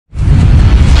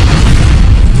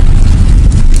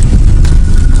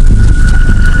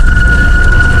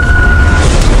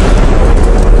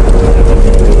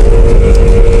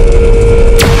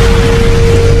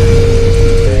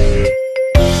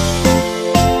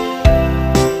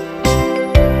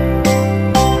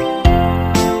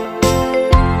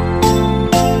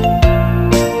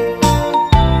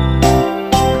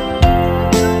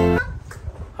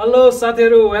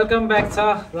साथीहरु welcome back छ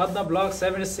रत्न blog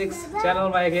 76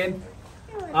 च्यानलमा अगेन।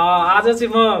 आज चाहिँ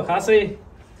म खासै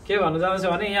के भन्न चाहन्छु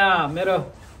भने यहाँ मेरो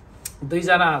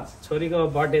दुईजना छोरीको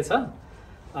बर्थडे छ।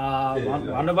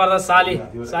 भन्नुपर्दा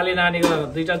साली नानीको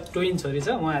दुईटा ट्विन छोरी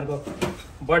छ। उहाँहरुको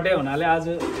बर्थडे हुनाले आज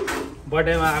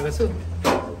बर्थडेमा आएको छु।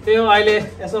 त्यो अहिले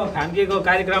यसो खानकीको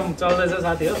कार्यक्रम चल्दैछ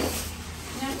साथी हो।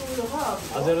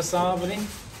 हजुरसँग पनि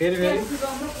फेरि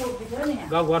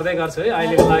गफ गर्दै गर्छु है।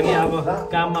 अहिलेको लागि अब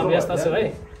काममा व्यस्त छु है।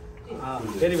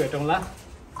 फेरि भेटौँला।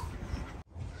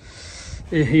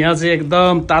 यहाँ चाहिँ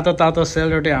एकदम तातो तातो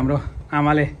सेलरोटी हाम्रो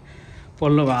आमाले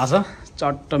पोल्नु भएको छ।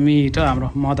 चट्ट मिठो हाम्रो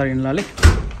मदर इनलले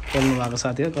पोल्नु भएको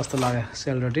साथी हो। कस्तो लाग्यो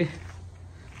सेलरोटी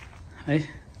है?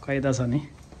 कैदा छ नि।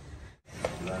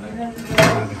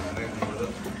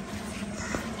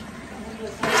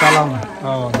 चलाउनु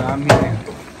दामी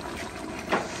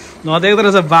नदेख्दो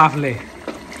रहेछ बाफले।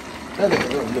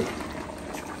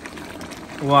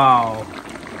 वाउ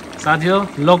साथी हो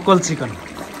लोकल चिकन।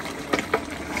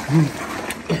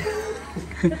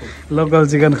 लोकल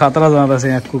चिकन खतरा जाँदैछ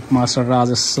यहाँ कुक मास्टर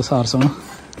राजेश सरसँग।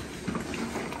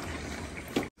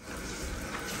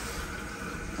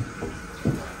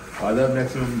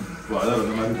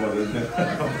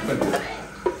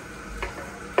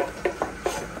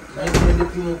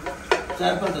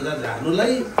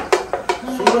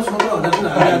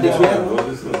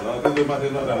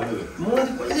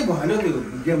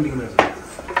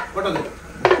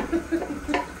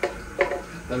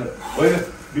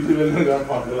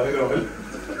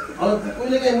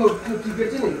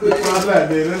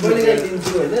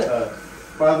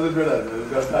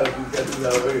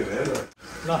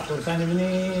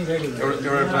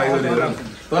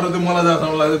 तर त्यो मलाई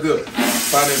जहाँसम्म लाग्यो त्यो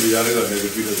पानी भिजाएर गर्ने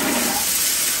पिरो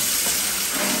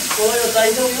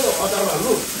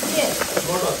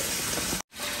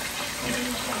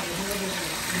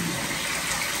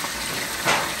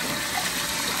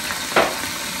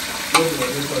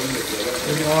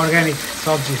अर्ग्यानिक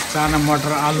सब्जी चाना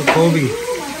मटर आलु कोबी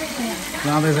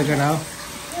जाँदैछ केटा हो।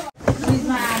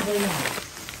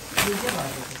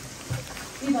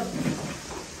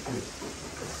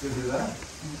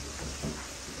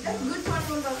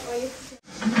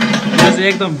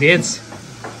 एकदम भेज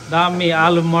दामी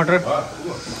आलु मटर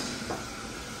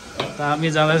दामी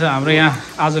जाँदैछ। हाम्रो यहाँ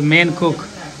आज main cook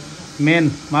main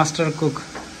master cook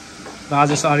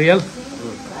Rajesh अरियल।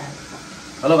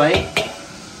 Hello भाइ।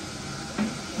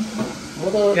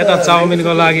 यता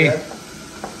चाउमिनको लागि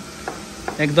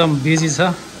एकदम बिजी छ।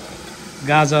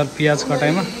 गाजर पियाज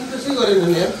कटाइमा।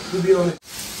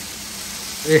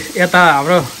 यता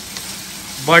हाम्रो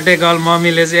बर्थडे गर्ल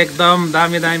मम्मीले चाहिँ एकदम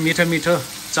दामी दामी मिठो मिठो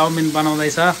चाउमिन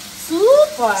बनाउँदैछ।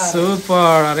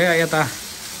 सुपर अरे। यता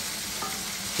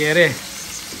के अरे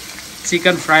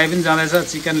चिकन फ्राई पनि जाँदैछ।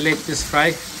 चिकन लेग पिस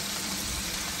फ्राई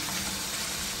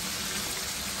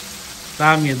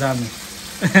दामी दामी।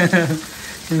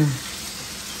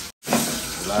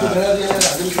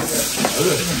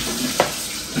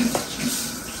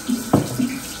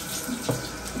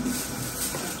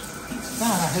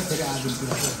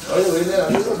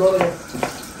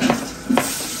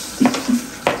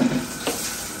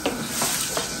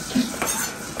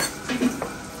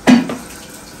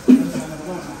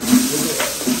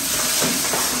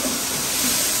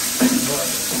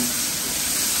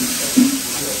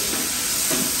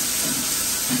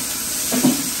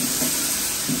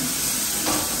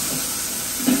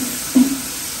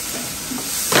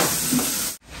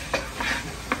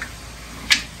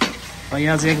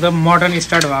 यहाँ चाहिँ एकदम मटन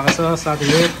स्टार्ट भएको छ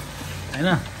साथीले हैन।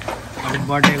 अलिक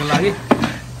बर्थडेको लागि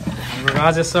हाम्रो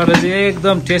राजेश सरले चाहिँ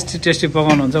एकदम टेस्टी टेस्टी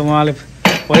पकाउनुहुन्छ। उहाँले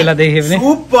पहिलादेखि पनि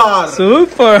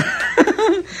सुपर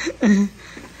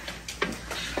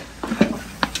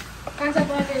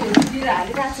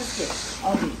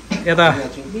यता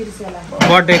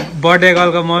बर्थडे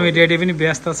गर्लको मम्मी ड्याडी पनि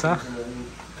व्यस्त छ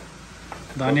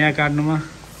धनियाँ काट्नुमा।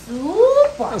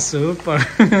 सुपर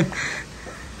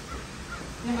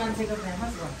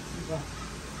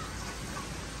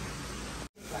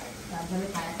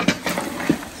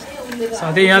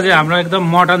साथै यहाँ चाहिँ हाम्रो एकदम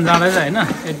मटन जाँदैछ हैन।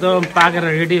 एकदम पाकेर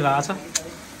रेडी भएको छ।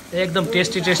 एकदम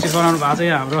टेस्टी टेस्टी बनाउनु भएको छ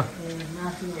यहाँ हाम्रो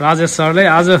राजेश सरले।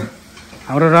 आज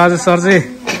हाम्रो राजेश सर चाहिँ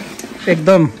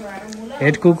एकदम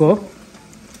हेड कुक हो।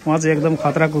 उहाँ चाहिँ एकदम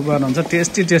खतरा कुक गर्नुहुन्छ।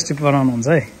 टेस्टी टेस्टी बनाउनुहुन्छ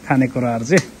है खानेकुराहरू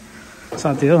चाहिँ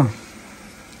साथी हो।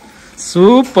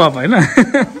 सुपर हैन।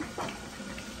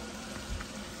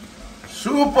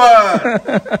 सुपर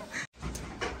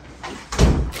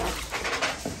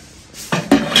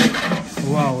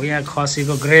वाउ यहाँ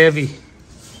खसीको ग्रेभी।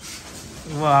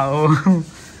 वाउ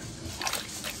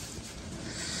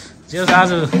जे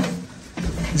आज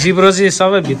जिब्रो चाहिँ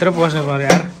सबै भित्र पस्नु पर्यो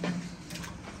यार।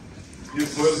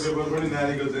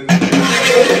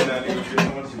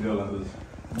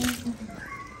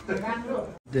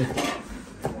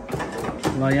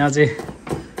 ल यहाँ चाहिँ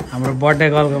हाम्रो बर्थडे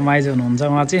गर्लको माइज हुनुहुन्छ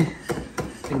उहाँ चाहिँ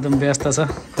एकदम व्यस्त छ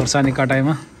खोर्सानी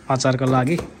कटाइमा अचारको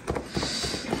लागि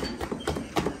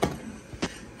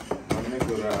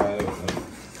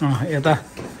यता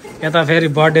यता फेरि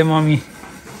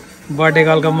बर्थडे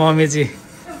गर्लको मम्मी चाहिँ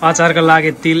अचारको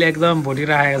लागि तिल एकदम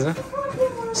भुटिराखेको छ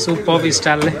सुपर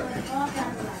स्टाइलले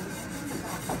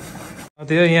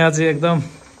त्यो यहाँ चाहिँ एकदम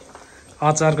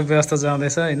अचारको व्यवस्था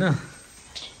जाँदैछ हैन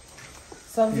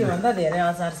सब्जी भन्दा धेरै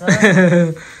अचार छ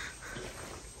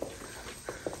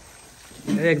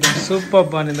एकदम सुपर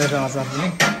बनिँदैछ अचार पनि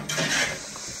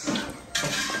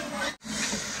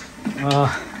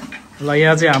ल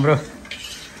यहाँ चाहिँ हाम्रो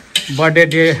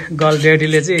बर्थडे गर्ल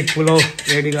डेडीले चाहिँ पुलाउ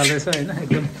रेडी गर्दैछ हैन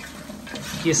एकदम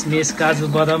किसमिस काजु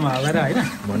बदाम हालेर हैन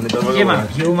केमा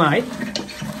घिउमा है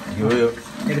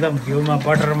एकदम घिउमा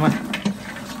बटरमा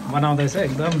बनाउँदैछ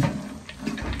एकदम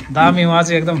दामी उहाँ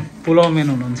चाहिँ एकदम पुलाउ मेन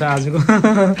हुनुहुन्छ आजको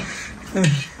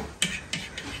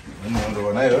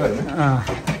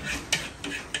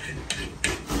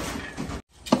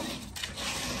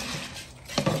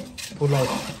पुलाउ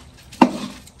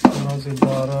चाहिँ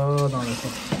डह्रो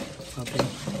जाँदैछ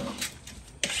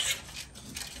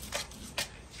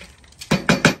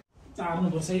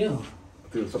चार्नुपर्छ यो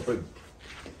त्यो सबै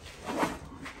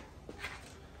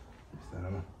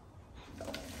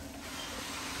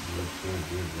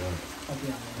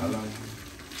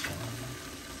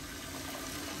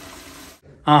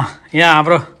यहाँ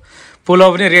हाम्रो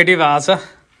पुलाउ पनि रेडी भएको छ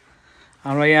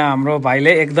हाम्रो यहाँ हाम्रो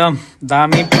भाइले एकदम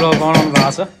दामी पुलाउ बनाउनु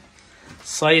भएको छ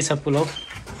सही छ पुलाउ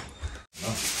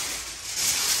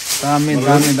दामी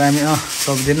दामी दामी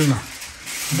सोधिदिनु न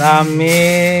दामी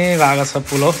भएको छ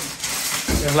पुलाउ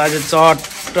यसलाई चाहिँ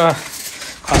चट्ट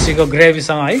खसीको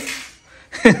ग्रेभीसँग है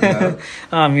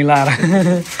मिलाएर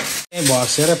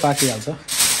भर्सेर पाकिहाल्छ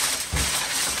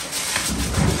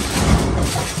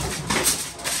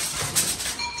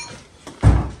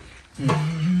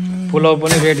पुलाउ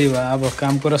पनि रेडी भयो अब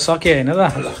काम कुरा सकियो होइन त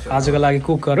आजको लागि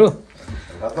कुकहरू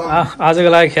आजको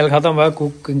लागि खेल खतम भयो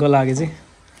कुकिङको लागि चाहिँ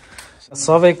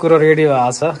सबै कुरो रेडी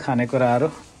भएको छ खानेकुराहरू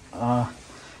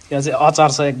यहाँ चाहिँ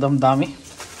अचार छ एकदम दामी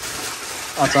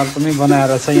अचार पनि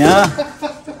बनाएर छ यहाँ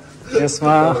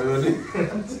यसमा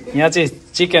यहाँ चाहिँ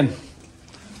चिकन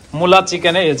मुला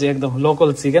चिकन है यो चाहिँ एकदम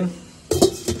लोकल चिकन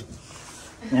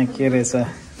यहाँ के रहेछ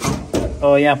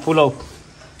यहाँ पुलाउ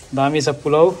दामी छ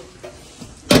पुलाउ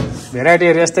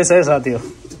भेराइटीहरू यस्तै छ है साथी हो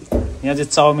यहाँ चाहिँ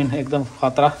चाउमिन एकदम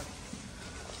खतरा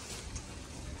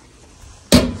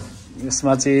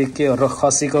यसमा चाहिँ के हो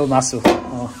खसीको मासु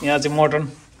यहाँ चाहिँ मटन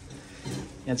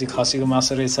यहाँ चाहिँ खसीको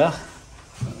मासु रहेछ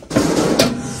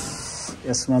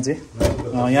यसमा चाहिँ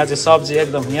यहाँ चाहिँ सब्जी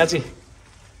एकदम यहाँ चाहिँ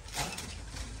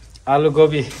आलु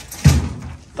गोबी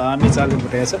दामी चालु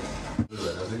भुटेको छ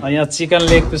यहाँ चिकन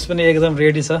लेग पिस पनि एकदम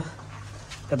रेडी छ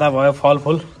यता भयो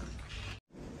फलफुल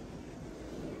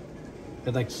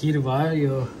यता खिर भयो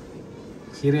यो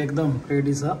खिर एकदम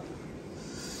रेडी छ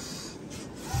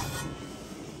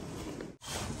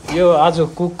यो आज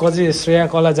कुक कजी श्रेया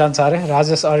कसलाई जान्छ अरे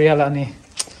राजेश अर्याल अनि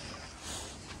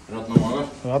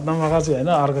रत्न मगाजु होइन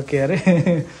अर्को के अरे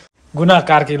गुना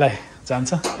कार्कीलाई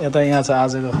जान्छ यता यहाँ छ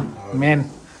आजको मेन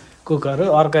कुकहरू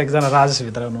अर्को एकजना राजेश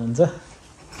भित्र हुनुहुन्छ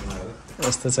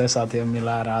यस्तो चाहिँ साथीहरू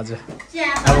मिलाएर आज अब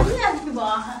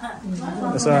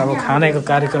यसो अब खानेको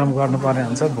कार्यक्रम गर्नुपर्ने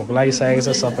हुन्छ भोक लागिसकेको छ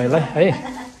सबैलाई है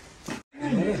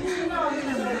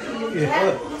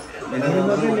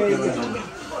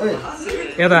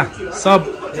यता सब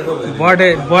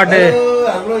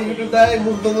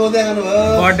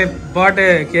बर्थडे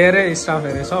के अरे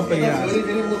स्टाफहरू सबै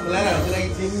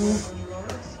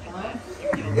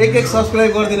एक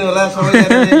सब्सक्राइब गरिदिनु होला सबैले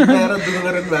दुःख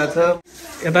गरिरहनु भएको छ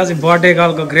यता चाहिँ बर्थडे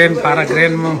गर्लको ग्रेन्ड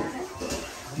मम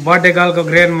बर्थडे गर्लको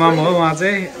ग्रेन्ड मम हो उहाँ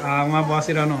चाहिँ उहाँ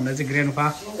बसिरहनु हुँदा चाहिँ ग्रेन्ड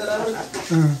फा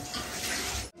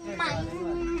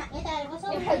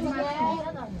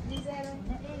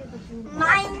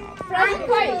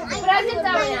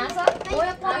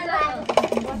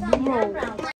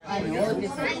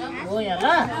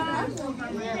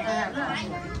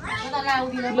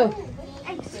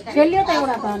खेल्यो त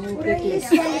एउटा त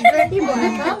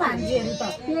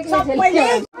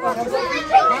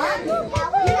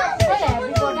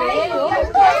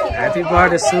ह्यापी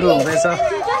बर्थडे सुरु हुँदैछ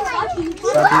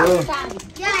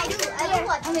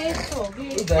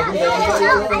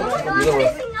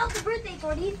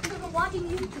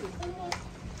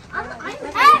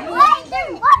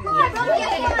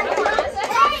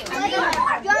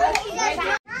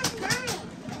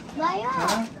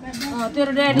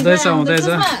साथीहरु हुँदैछ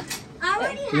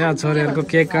यहाँ छोरीहरूको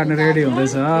केक काट्न रेडी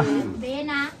हुँदैछ।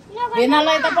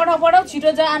 भेनालाई त पठाउ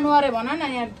छिटो जानु अरे भन न,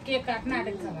 यहाँ केक काट्न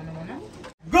आँटेको छ भन।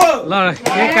 ल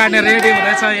केक काट्ने रेडी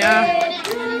हुँदैछ यहाँ।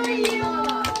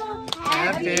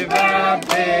 Happy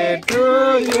birthday to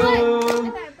you.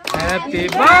 Happy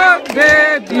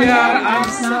birthday dear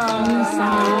Amsa.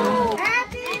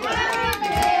 Happy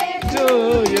birthday to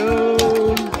you.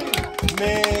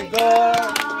 May God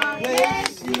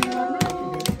bless you.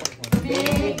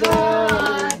 May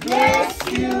God bless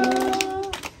you.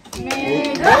 May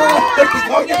God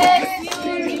bless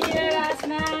you, dear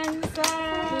Amsa.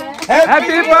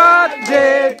 Happy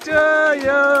birthday to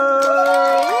you.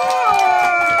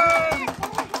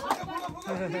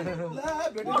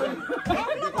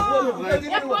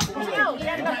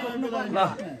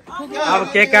 अब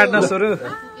cake काट्न सुरु।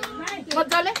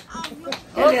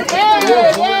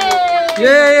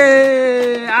 ए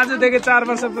आजदेखि 4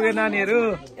 वर्ष पुगे नानीहरू।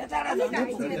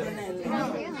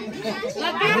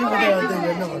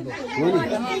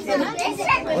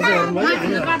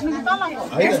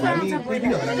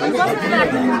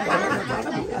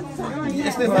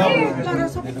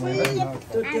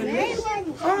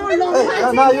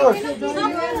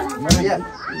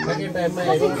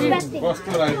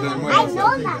 कस्तो लाग्छ